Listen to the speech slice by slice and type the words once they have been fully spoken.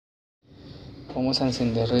Vamos a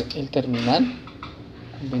encender el terminal,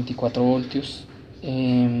 24 voltios.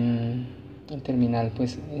 El terminal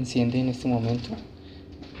pues enciende en este momento,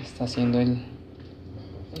 está haciendo el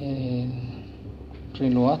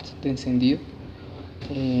reload de encendido.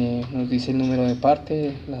 Nos dice el número de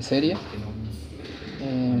parte, la serie.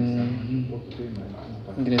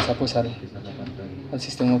 Ingresa pues al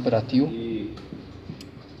sistema operativo.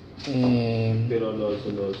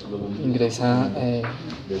 Ingresa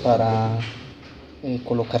para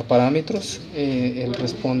colocar parámetros. Él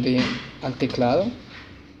responde al teclado.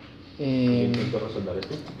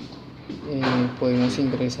 Podemos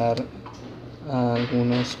ingresar a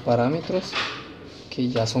algunos parámetros que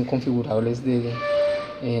ya son configurables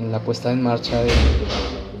en la puesta en marcha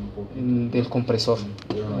del compresor.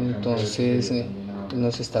 Entonces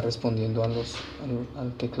nos está respondiendo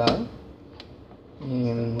al teclado.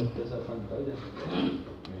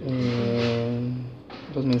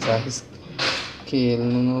 Los mensajes que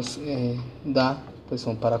él nos da pues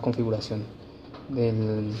son para configuración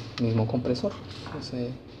del mismo compresor. Entonces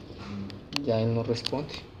ya él nos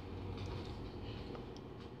responde.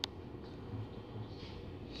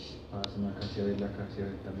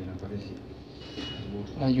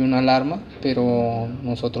 Hay una alarma, pero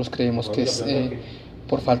nosotros creemos que es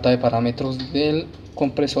por falta de parámetros del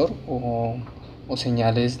compresor o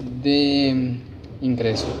señales de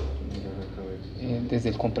ingreso desde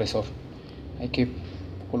el compresor. Hay que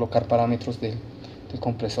colocar parámetros del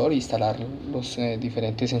compresor e instalar los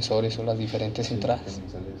diferentes sensores o las diferentes entradas.